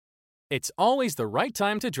It's always the right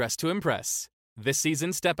time to dress to impress. This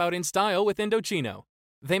season, step out in style with Indochino.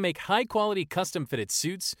 They make high-quality custom-fitted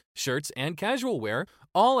suits, shirts, and casual wear,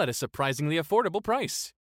 all at a surprisingly affordable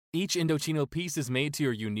price. Each Indochino piece is made to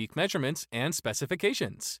your unique measurements and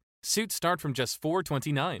specifications. Suits start from just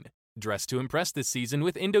 $4.29. Dress to impress this season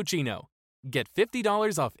with Indochino. Get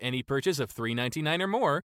 $50 off any purchase of $3.99 or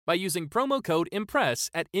more by using promo code IMPRESS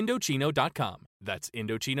at Indochino.com. That's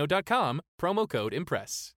Indochino.com, promo code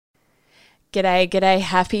IMPRESS. G'day,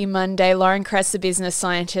 happy Monday. Lauren Kress, the business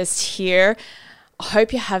scientist here. I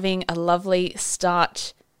hope you're having a lovely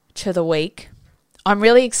start to the week. I'm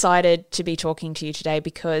really excited to be talking to you today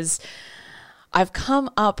because I've come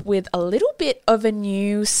up with a little bit of a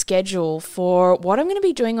new schedule for what I'm going to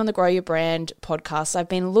be doing on the Grow Your Brand podcast. I've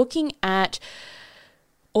been looking at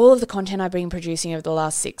all of the content I've been producing over the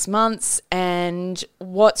last 6 months and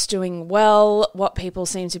what's doing well, what people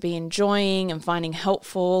seem to be enjoying and finding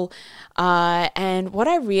helpful. And what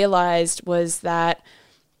I realized was that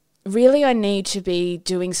really I need to be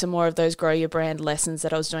doing some more of those Grow Your Brand lessons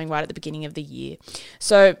that I was doing right at the beginning of the year.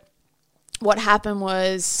 So what happened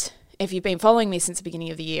was, if you've been following me since the beginning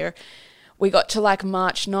of the year, we got to like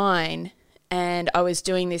March 9 and I was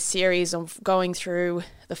doing this series of going through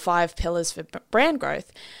the 5 pillars for brand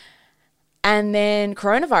growth. And then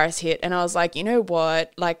coronavirus hit and I was like, you know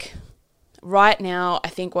what, like right now I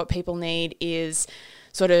think what people need is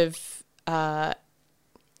sort of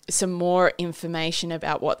some more information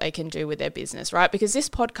about what they can do with their business, right? Because this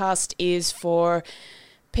podcast is for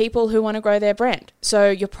people who want to grow their brand. So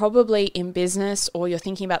you're probably in business or you're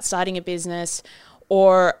thinking about starting a business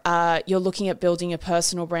or you're looking at building a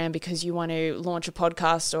personal brand because you want to launch a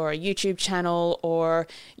podcast or a YouTube channel or,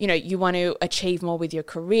 you know, you want to achieve more with your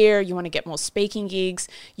career, you want to get more speaking gigs,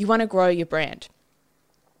 you want to grow your brand.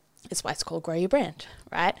 That's why it's called Grow Your Brand,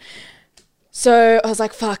 right? So I was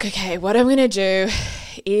like, fuck, okay, what I'm going to do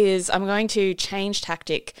is I'm going to change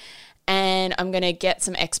tactic and I'm going to get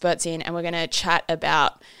some experts in and we're going to chat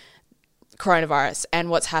about coronavirus and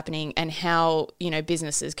what's happening and how, you know,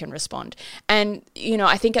 businesses can respond. And, you know,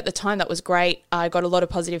 I think at the time that was great. I got a lot of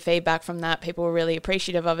positive feedback from that. People were really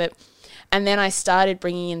appreciative of it. And then I started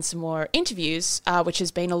bringing in some more interviews, which has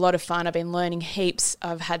been a lot of fun. I've been learning heaps.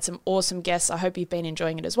 I've had some awesome guests. I hope you've been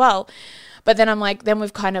enjoying it as well. But then I'm like, then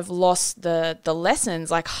we've kind of lost the lessons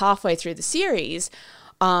like halfway through the series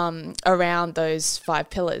around those 5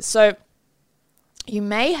 pillars. So you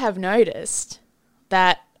may have noticed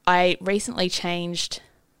that I recently changed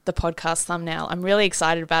the podcast thumbnail. I'm really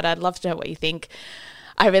excited about it. I'd love to know what you think.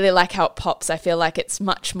 I really like how it pops. I feel like it's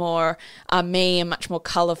much more me and much more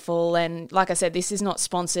colourful. And like I said, this is not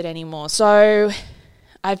sponsored anymore. So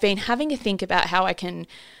I've been having a think about how I can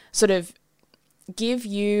sort of give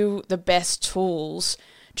you the best tools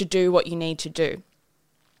to do what you need to do.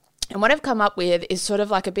 And what I've come up with is sort of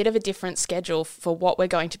like a bit of a different schedule for what we're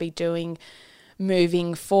going to be doing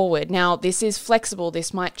moving forward. Now, this is flexible.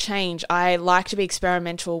 This might change. I like to be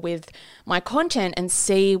experimental with my content and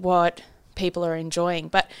see what people are enjoying.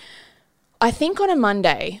 But I think on a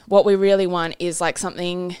Monday, what we really want is like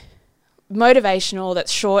something motivational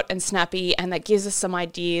that's short and snappy and that gives us some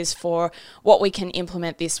ideas for what we can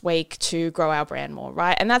implement this week to grow our brand more,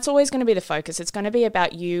 right? And that's always going to be the focus. It's going to be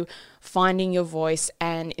about you finding your voice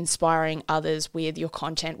and inspiring others with your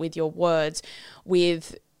content, with your words,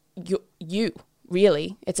 with you.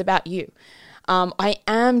 Really, it's about you. I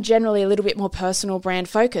am generally a little bit more personal brand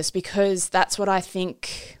focused because that's what I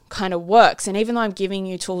think kind of works. And even though I'm giving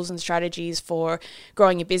you tools and strategies for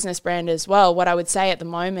growing your business brand as well, what I would say at the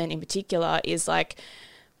moment in particular is like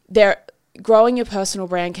growing your personal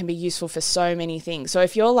brand can be useful for so many things. So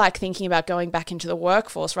if you're like thinking about going back into the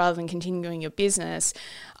workforce rather than continuing your business,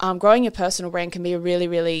 growing your personal brand can be really,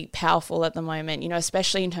 really powerful at the moment, you know,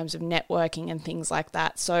 especially in terms of networking and things like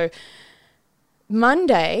that. So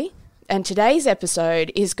Monday and today's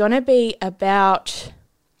episode is going to be about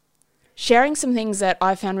sharing some things that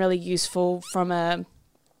I found really useful from a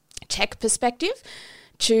tech perspective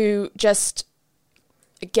to just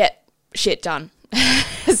get shit done,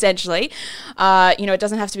 essentially. You know, it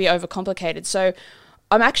doesn't have to be overcomplicated. So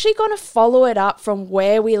I'm actually going to follow it up from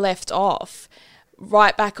where we left off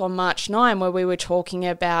right back on March 9, where we were talking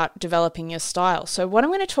about developing your style. So what I'm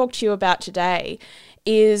going to talk to you about today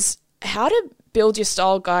is how to build your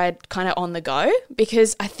style guide kind of on the go,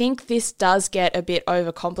 because I think this does get a bit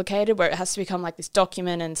overcomplicated where it has to become like this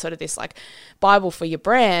document and sort of this like Bible for your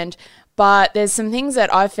brand. But there's some things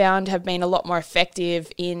that I've found have been a lot more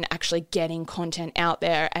effective in actually getting content out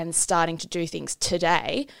there and starting to do things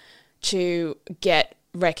today to get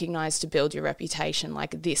recognized, to build your reputation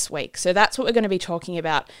like this week. So that's what we're going to be talking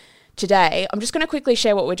about today, I'm just going to quickly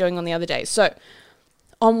share what we're doing on the other days. So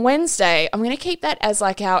on Wednesday, I'm going to keep that as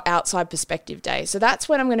like our outside perspective day. So that's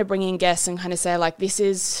when I'm going to bring in guests and kind of say like, this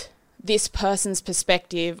is this person's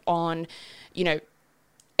perspective on, you know,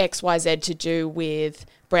 XYZ to do with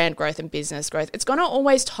brand growth and business growth. It's going to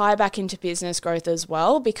always tie back into business growth as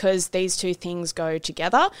well, because these two things go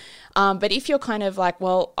together. But if you're kind of like,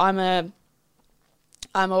 well, I'm a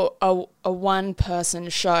one-person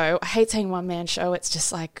show. I hate saying one-man show. It's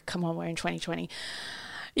just like, come on, we're in 2020.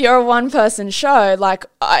 You're a one-person show. Like,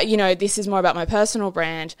 you know, this is more about my personal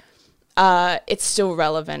brand. It's still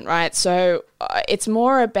relevant, right? So it's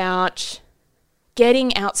more about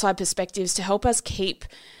getting outside perspectives to help us keep,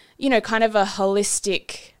 you know, kind of a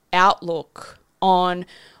holistic outlook on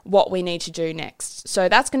what we need to do next. So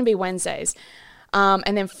that's going to be Wednesdays.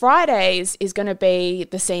 And then Fridays is going to be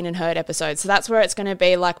the Seen and Heard episode. So that's where it's going to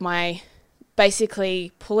be like my,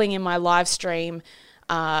 basically pulling in my live stream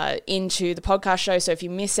into the podcast show. So if you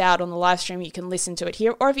miss out on the live stream, you can listen to it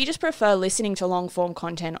here. Or if you just prefer listening to long form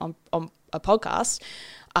content on a podcast,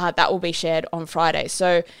 that will be shared on Friday.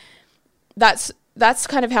 So that's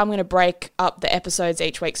kind of how I'm going to break up the episodes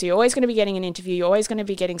each week. So you're always going to be getting an interview. You're always going to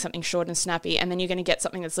be getting something short and snappy. And then you're going to get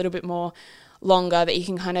something that's a little bit more longer that you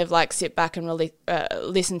can kind of like sit back and really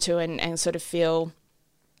listen to and sort of feel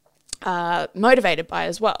motivated by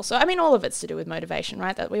as well. So, I mean, all of it's to do with motivation,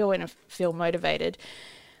 right? That we all want to feel motivated.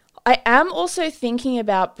 I am also thinking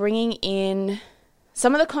about bringing in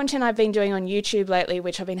some of the content I've been doing on YouTube lately,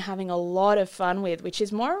 which I've been having a lot of fun with, which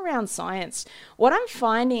is more around science. What I'm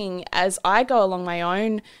finding as I go along my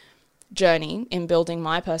own journey in building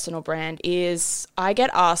my personal brand is I get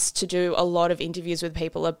asked to do a lot of interviews with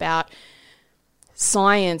people about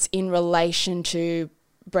science in relation to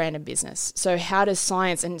brand and business. So how does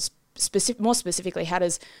science, and more specifically, how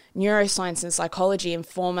does neuroscience and psychology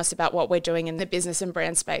inform us about what we're doing in the business and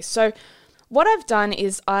brand space? So what I've done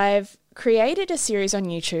is I've created a series on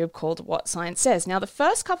YouTube called What Science Says. Now, the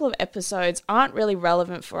first couple of episodes aren't really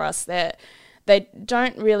relevant for us. They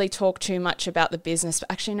don't really talk too much about the business.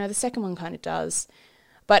 But actually, no, the second one kind of does.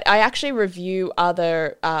 But I actually review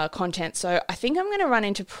other content. So I think I'm going to run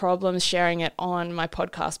into problems sharing it on my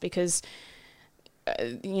podcast because,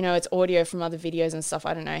 you know, it's audio from other videos and stuff.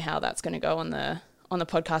 I don't know how that's going to go on the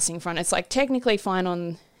podcasting front. It's like technically fine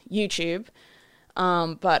on YouTube,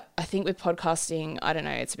 but I think with podcasting, I don't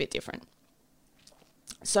know, it's a bit different.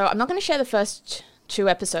 So I'm not going to share the first 2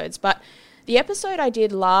 episodes, but the episode I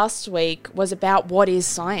did last week was about what is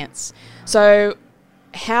science. So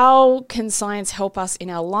how can science help us in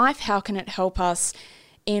our life? How can it help us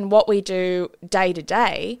in what we do day to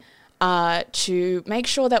day to make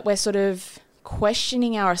sure that we're sort of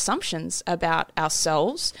questioning our assumptions about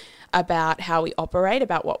ourselves, about how we operate,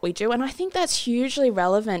 about what we do. And I think that's hugely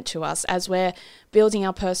relevant to us as we're building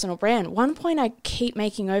our personal brand. One point I keep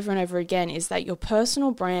making over and over again is that your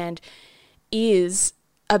personal brand is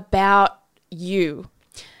about you.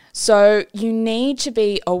 So you need to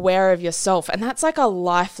be aware of yourself, and that's like a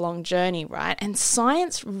lifelong journey, right? And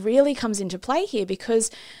science really comes into play here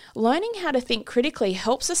because learning how to think critically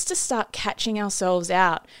helps us to start catching ourselves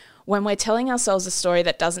out when we're telling ourselves a story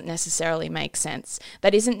that doesn't necessarily make sense,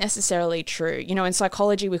 that isn't necessarily true. You know, in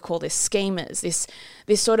psychology, we call this schemas,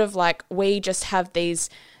 this sort of like we just have these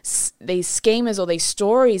schemas or these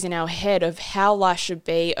stories in our head of how life should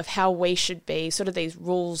be, of how we should be, sort of these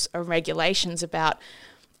rules and regulations about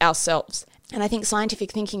ourselves. And I think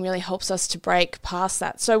scientific thinking really helps us to break past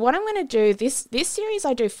that. So what I'm going to do, this series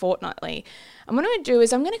I do fortnightly, I'm going to do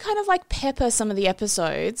is I'm going to kind of like pepper some of the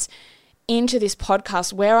episodes into this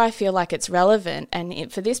podcast where I feel like it's relevant.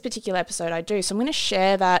 And for this particular episode I do. So I'm going to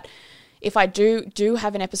share that. If I do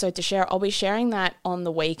have an episode to share, I'll be sharing that on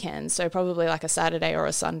the weekend. So probably like a Saturday or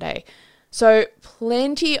a Sunday. So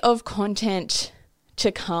plenty of content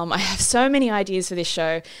to come. I have so many ideas for this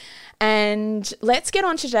show. And let's get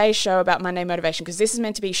on to today's show about Monday motivation, because this is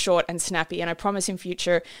meant to be short and snappy, and I promise in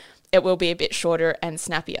future it will be a bit shorter and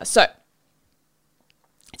snappier. So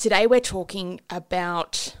today we're talking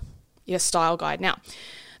about your style guide. Now,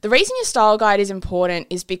 the reason your style guide is important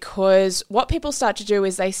is because what people start to do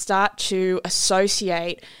is they start to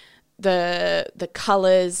associate the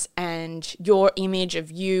colors and your image of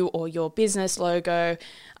you or your business logo,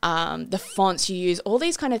 the fonts you use, all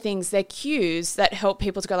these kind of things. They're cues that help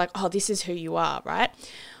people to go like, oh, this is who you are, right?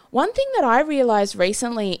 One thing that I realized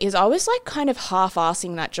recently is I was like kind of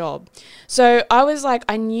half-assing that job. So I was like,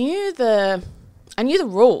 I knew the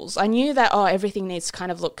rules. I knew that, everything needs to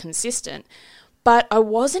kind of look consistent, but I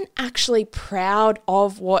wasn't actually proud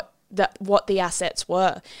of what the assets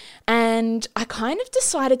were. And I kind of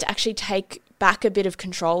decided to actually take back a bit of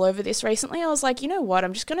control over this recently. I was like, you know what?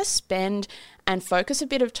 I'm just going to spend and focus a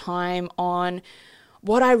bit of time on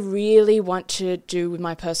what I really want to do with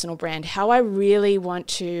my personal brand, how I really want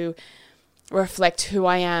to reflect who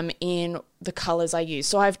I am in the colors I use.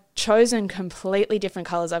 So I've chosen completely different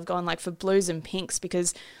colors. I've gone like for blues and pinks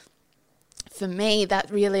because for me,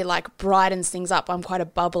 that really like brightens things up. I'm quite a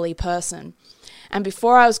bubbly person. And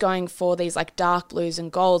before I was going for these like dark blues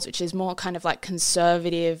and golds, which is more kind of like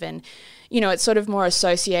conservative and, you know, it's sort of more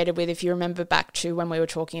associated with, if you remember back to when we were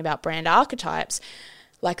talking about brand archetypes,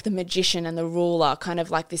 like the magician and the ruler, kind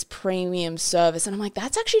of like this premium service. And I'm like,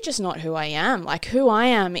 that's actually just not who I am. Like who I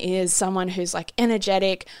am is someone who's like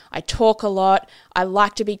energetic. I talk a lot. I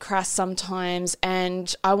like to be crass sometimes,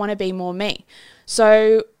 and I want to be more me.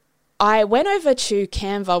 So I went over to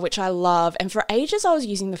Canva, which I love, and for ages I was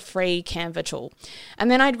using the free Canva tool. And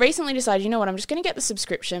then I'd recently decided, you know what, I'm just going to get the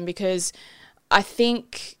subscription because I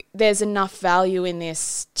think there's enough value in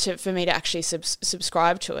this for me to actually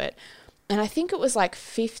subscribe to it. And I think it was like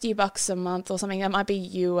 $50 a month or something. That might be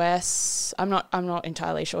US. I'm not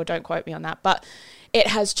entirely sure. Don't quote me on that. But it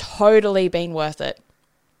has totally been worth it.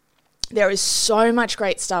 There is so much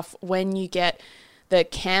great stuff when you get the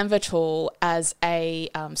Canva tool as a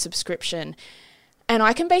subscription. And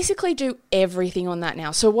I can basically do everything on that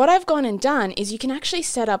now. So what I've gone and done is you can actually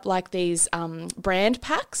set up like these brand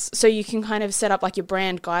packs. So you can kind of set up like your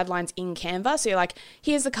brand guidelines in Canva. So you're like,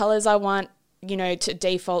 here's the colors I want, you know, to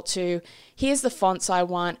default to. Here's the fonts I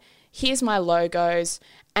want. Here's my logos.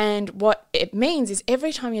 And what it means is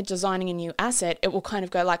every time you're designing a new asset, it will kind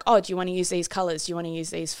of go like, oh, do you want to use these colors? Do you want to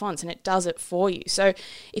use these fonts? And it does it for you. So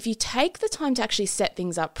if you take the time to actually set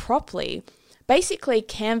things up properly, basically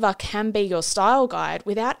Canva can be your style guide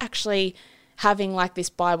without actually having like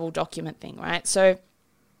this Bible document thing, right? So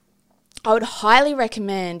I would highly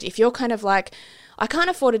recommend, if you're kind of like, I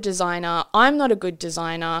can't afford a designer, I'm not a good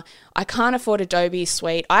designer, I can't afford Adobe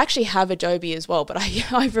Suite. I actually have Adobe as well, but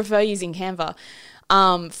I prefer using Canva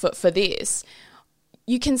for this.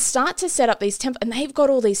 You can start to set up these templates, and they've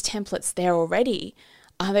got all these templates there already.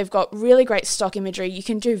 They've got really great stock imagery. You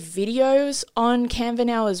can do videos on Canva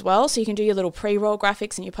now as well, so you can do your little pre-roll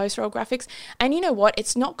graphics and your post-roll graphics. And you know what?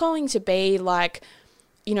 It's not going to be like,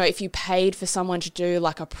 you know, if you paid for someone to do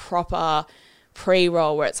like a proper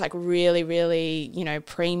pre-roll where it's like really, really, you know,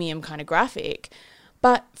 premium kind of graphic.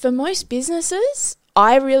 But for most businesses,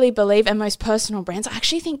 I really believe, and most personal brands, I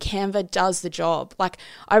actually think Canva does the job. Like,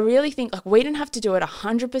 I really think like we don't have to do it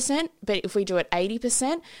 100%, but if we do it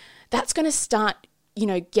 80%, that's going to start, you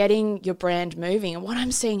know, getting your brand moving. And what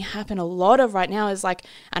I'm seeing happen a lot of right now is like,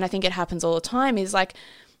 and I think it happens all the time, is like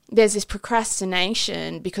there's this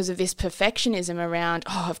procrastination because of this perfectionism around,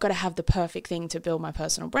 oh, I've got to have the perfect thing to build my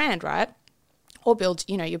personal brand, right? Or build,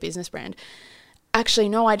 you know, your business brand. Actually,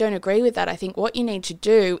 no, I don't agree with that. I think what you need to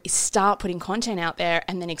do is start putting content out there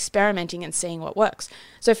and then experimenting and seeing what works.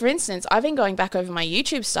 So for instance, I've been going back over my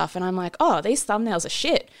YouTube stuff and I'm like, oh, these thumbnails are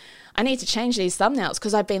shit. I need to change these thumbnails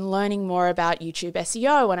because I've been learning more about YouTube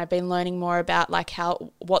SEO and I've been learning more about like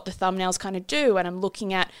what the thumbnails kind of do, and I'm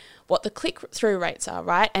looking at what the click-through rates are,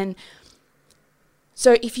 right? And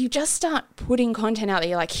so if you just start putting content out there,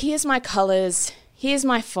 you're like, here's my colors, here's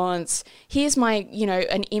my fonts, here's my, you know,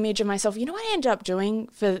 an image of myself. You know what I ended up doing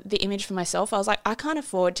for the image for myself? I was like, I can't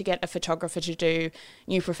afford to get a photographer to do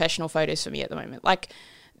new professional photos for me at the moment. Like,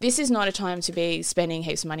 this is not a time to be spending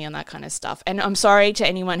heaps of money on that kind of stuff. And I'm sorry to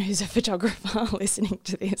anyone who's a photographer listening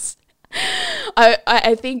to this.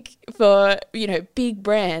 I think for, you know, big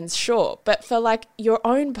brands, sure. But for like your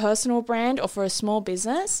own personal brand or for a small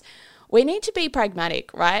business, we need to be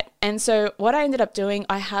pragmatic, right? And so what I ended up doing,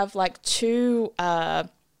 I have like two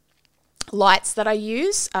lights that I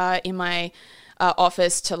use in my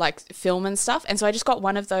office to like film and stuff. And so I just got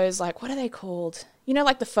one of those, like, what are they called? You know,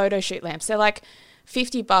 like the photo shoot lamps. They're like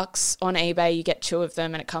 $50 on eBay. You get two of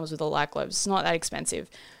them and it comes with a light globe. It's not that expensive.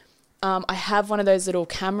 I have one of those little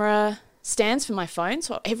camera stands for my phone.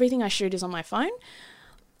 So everything I shoot is on my phone.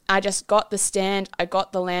 I just got the stand. I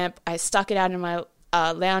got the lamp. I stuck it out in my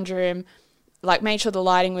lounge room, like made sure the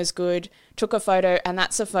lighting was good, took a photo, and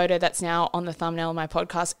that's a photo that's now on the thumbnail of my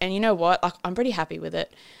podcast. And you know what? Like, I'm pretty happy with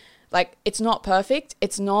it. Like, it's not perfect.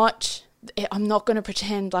 I'm not going to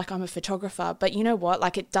pretend like I'm a photographer, but you know what?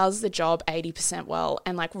 Like, it does the job 80% well.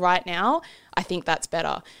 And like right now, I think that's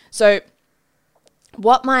better. So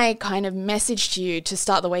what my kind of message to you to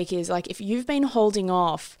start the week is, like, if you've been holding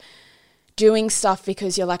off doing stuff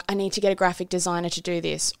because you're like, I need to get a graphic designer to do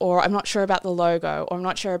this, or I'm not sure about the logo, or I'm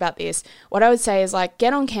not sure about this, what I would say is like,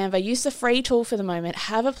 get on Canva, use the free tool for the moment,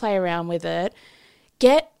 have a play around with it.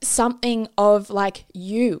 get something of like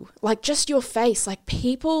you, like just your face. Like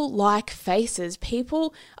people like faces.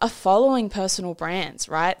 People are following personal brands,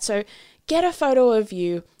 right? So get a photo of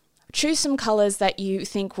you, choose some colors that you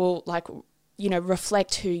think will like,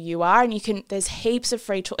 reflect who you are. And there's heaps of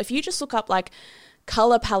free tools. If you just look up like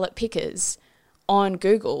color palette pickers on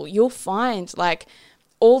Google, you'll find like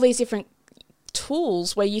all these different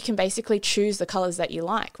tools where you can basically choose the colors that you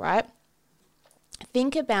like, right?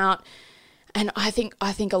 Think about, and I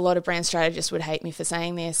think a lot of brand strategists would hate me for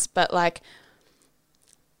saying this, but like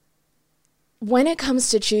when it comes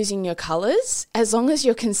to choosing your colors, as long as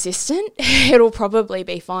you're consistent, it'll probably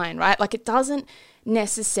be fine, right? Like it doesn't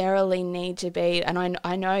necessarily need to be, and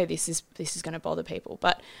I know this is going to bother people,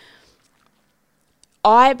 but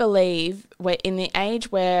I believe we're in the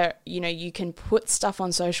age where, you can put stuff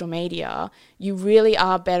on social media, you really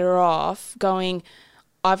are better off going,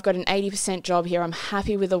 I've got an 80% job here, I'm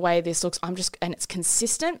happy with the way this looks, and it's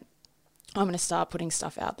consistent, I'm going to start putting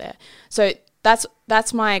stuff out there. So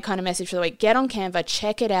that's my kind of message for the week. Get on Canva,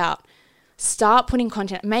 check it out, start putting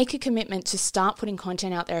content, make a commitment to start putting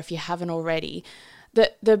content out there if you haven't already.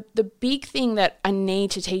 The big thing that I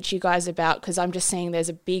need to teach you guys about, because I'm just seeing there's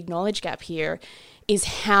a big knowledge gap here, is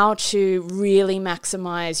how to really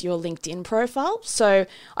maximize your LinkedIn profile. So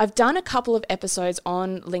I've done a couple of episodes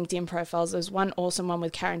on LinkedIn profiles. There's one awesome one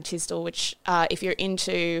with Karen Tisdall, which if you're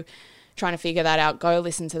into trying to figure that out, go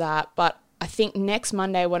listen to that. But I think next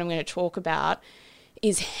Monday what I'm going to talk about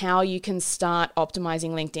is how you can start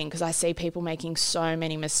optimizing LinkedIn, because I see people making so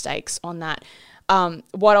many mistakes on that.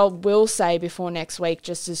 What I will say before next week,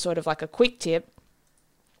 just as sort of like a quick tip,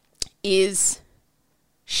 is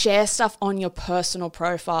share stuff on your personal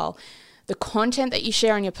profile. The content that you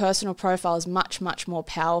share on your personal profile is much, much more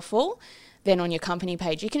powerful than on your company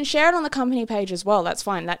page. You can share it on the company page as well. That's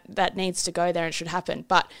fine. That needs to go there and should happen.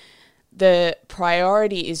 But the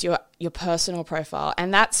priority is your personal profile.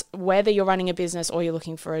 And that's whether you're running a business or you're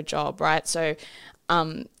looking for a job, right? So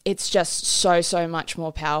it's just so much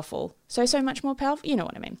more powerful. So much more powerful. You know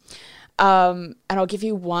what I mean. And I'll give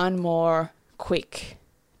you one more quick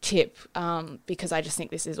tip because I just think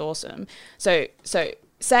this is awesome. So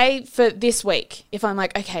say for this week, if I'm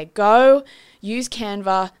like, okay, go use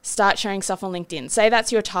Canva, start sharing stuff on LinkedIn. Say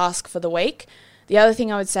that's your task for the week. The other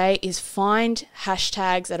thing I would say is find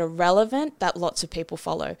hashtags that are relevant that lots of people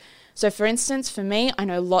follow. So for instance, for me, I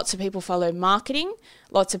know lots of people follow marketing,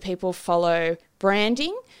 lots of people follow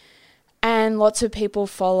branding, and lots of people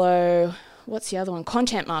follow, what's the other one?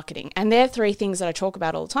 Content marketing. And they're three things that I talk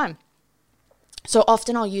about all the time. So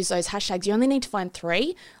often I'll use those hashtags. You only need to find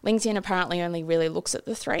 3. LinkedIn apparently only really looks at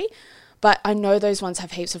the 3. But I know those ones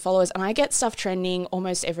have heaps of followers, and I get stuff trending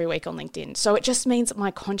almost every week on LinkedIn. So it just means that my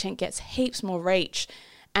content gets heaps more reach.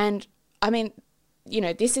 And I mean,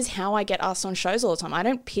 this is how I get asked on shows all the time. I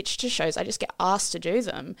don't pitch to shows. I just get asked to do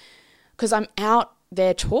them because I'm out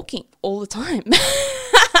there talking all the time.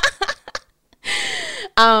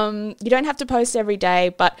 You don't have to post every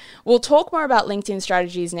day, but we'll talk more about LinkedIn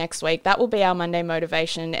strategies next week. That will be our Monday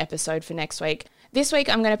motivation episode for next week. This week,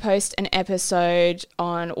 I'm going to post an episode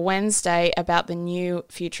on Wednesday about the new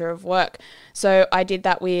future of work. So I did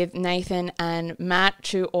that with Nathan and Matt,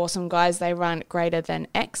 2 awesome guys. They run Greater Than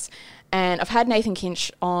X. And I've had Nathan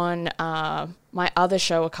Kinch on my other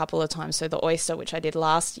show a couple of times, so The Oyster, which I did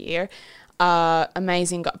last year.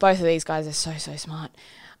 Amazing. Both of these guys are so smart.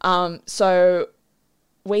 So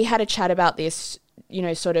we had a chat about this,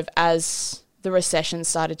 sort of as the recession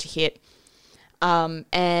started to hit.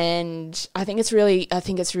 And I think it's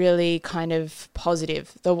really kind of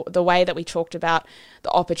positive, the way that we talked about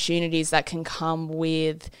the opportunities that can come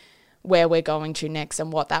with where we're going to next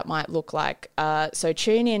and what that might look like. So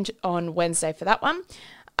tune in on Wednesday for that one.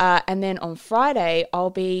 And then on Friday,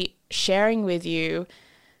 I'll be sharing with you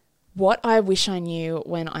what I wish I knew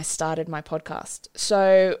when I started my podcast.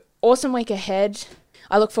 So awesome week ahead.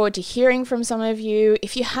 I look forward to hearing from some of you.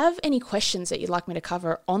 If you have any questions that you'd like me to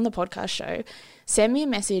cover on the podcast show, send me a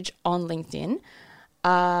message on LinkedIn.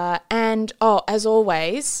 And as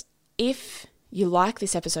always, if you like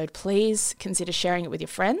this episode, please consider sharing it with your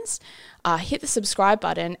friends. Hit the subscribe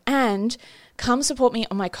button and come support me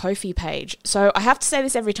on my Ko-fi page. So I have to say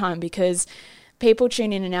this every time because people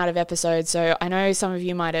tune in and out of episodes. So I know some of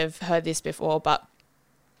you might have heard this before, but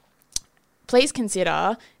please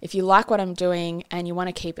consider, if you like what I'm doing and you want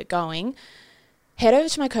to keep it going, head over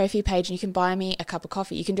to my Ko-fi page and you can buy me a cup of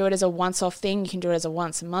coffee. You can do it as a once-off thing. You can do it as a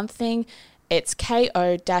once-a-month thing. It's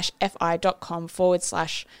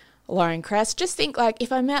ko-fi.com/Lauren Kress. Just think, like,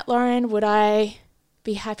 if I met Lauren, would I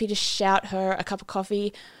be happy to shout her a cup of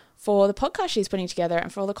coffee for the podcast she's putting together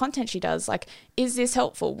and for all the content she does. Like, is this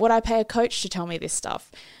helpful? Would I pay a coach to tell me this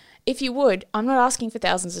stuff? If you would, I'm not asking for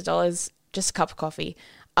thousands of dollars, just a cup of coffee.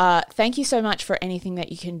 Thank you so much for anything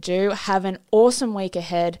that you can do. Have an awesome week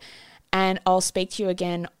ahead, and I'll speak to you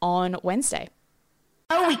again on Wednesday.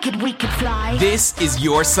 Oh, we could fly. This is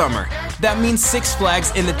your summer. That means Six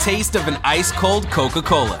Flags and the taste of an ice-cold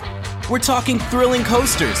Coca-Cola. We're talking thrilling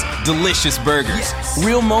coasters, delicious burgers,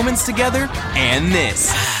 real moments together, and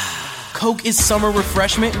this. Coke is summer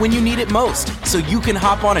refreshment when you need it most, so you can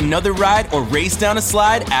hop on another ride or race down a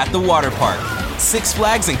slide at the water park. Six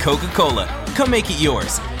Flags and Coca-Cola. Come make it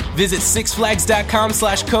yours. Visit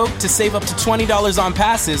sixflags.com/Coke to save up to $20 on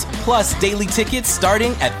passes, plus daily tickets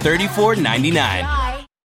starting at $34.99.